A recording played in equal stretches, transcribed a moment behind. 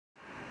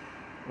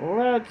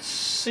Let's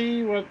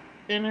see what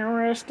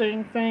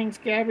interesting things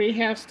Gabbie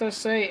has to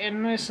say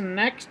in this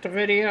next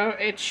video.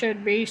 It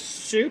should be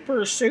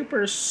super,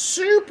 super,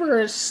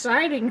 super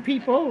exciting,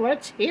 people.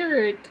 Let's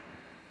hear it.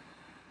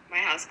 My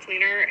house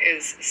cleaner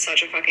is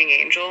such a fucking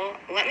angel.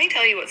 Let me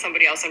tell you what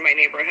somebody else in my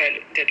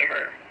neighborhood did to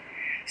her.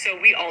 So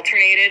we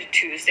alternated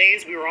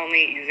Tuesdays. We were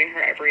only using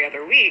her every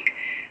other week.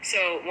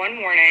 So one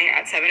morning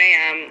at 7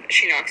 a.m.,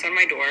 she knocks on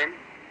my door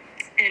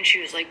and she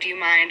was like, "Do you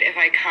mind if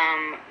I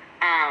come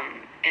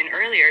in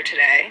earlier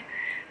today?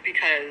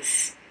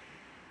 Because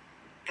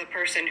the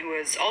person who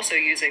is also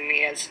using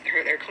me as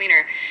their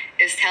cleaner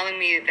is telling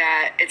me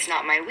that it's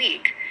not my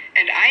week."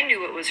 And I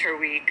knew it was her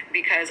week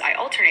because I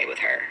alternate with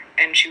her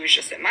and she was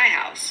just at my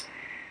house.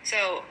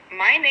 So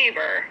my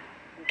neighbor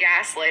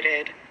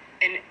gaslighted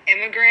an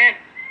immigrant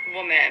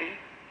woman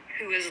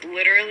who is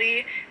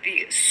literally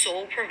the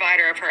sole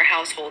provider of her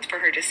household for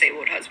her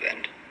disabled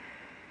husband.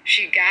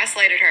 She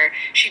gaslighted her.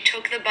 She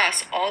took the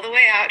bus all the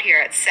way out here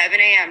at 7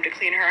 a.m. to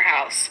clean her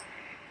house,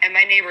 and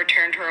my neighbor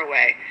turned her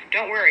away.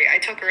 Don't worry, I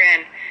took her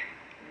in,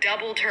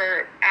 doubled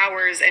her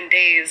hours and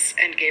days,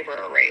 and gave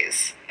her a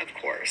raise, of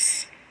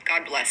course.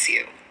 God bless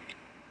you.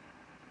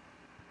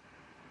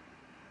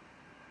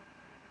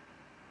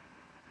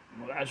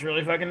 Well, that's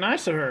really fucking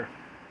nice of her.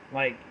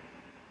 Like,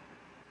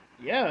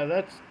 yeah,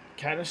 that's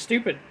kind of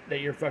stupid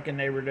that your fucking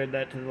neighbor did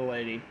that to the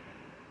lady.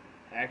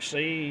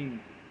 Actually,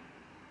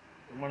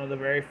 one of the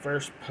very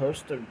first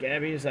posts of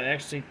Gabbie's I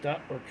actually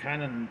thought were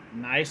kind of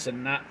nice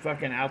and not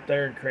fucking out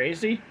there and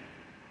crazy.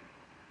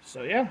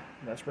 So yeah,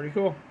 that's pretty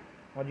cool.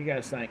 What do you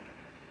guys think?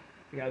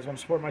 If you guys want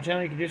to support my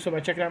channel, you can do so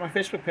by checking out my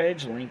Facebook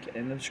page. Link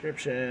in the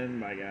description.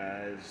 Bye,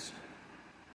 guys.